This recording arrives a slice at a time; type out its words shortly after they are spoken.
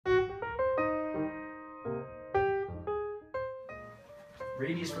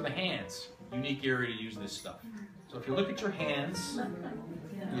Radiesse for the hands, unique area to use this stuff. So if you look at your hands,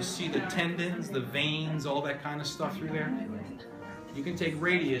 you see the tendons, the veins, all that kind of stuff through there. You can take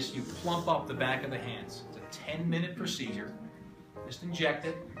Radiesse, you plump up the back of the hands. It's a 10-minute procedure. Just inject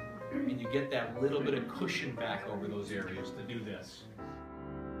it, and you get that little bit of cushion back over those areas to do this.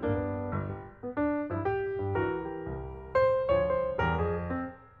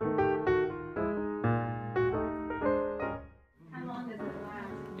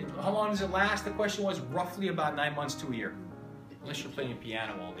 How long does it last? The question was roughly about 9 months to a year. Unless you're playing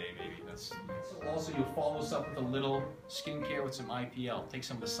piano all day, maybe. Also, you'll follow this up with a little skincare with some IPL. Take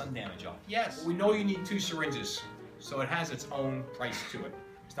some of the sun damage off. Yes, we know you need 2 syringes, so it has its own price to it.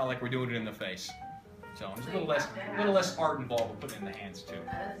 It's not like we're doing it in the face. So there's a little less art involved with putting it in the hands too.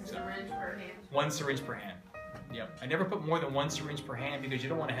 So, syringe per hand. 1 syringe per hand. Yep. I never put more than 1 syringe per hand because you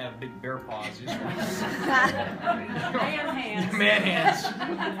don't want to have big bear paws. You just want Man hands. Man hands.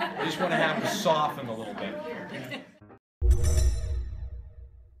 You just want to have them soften a little bit.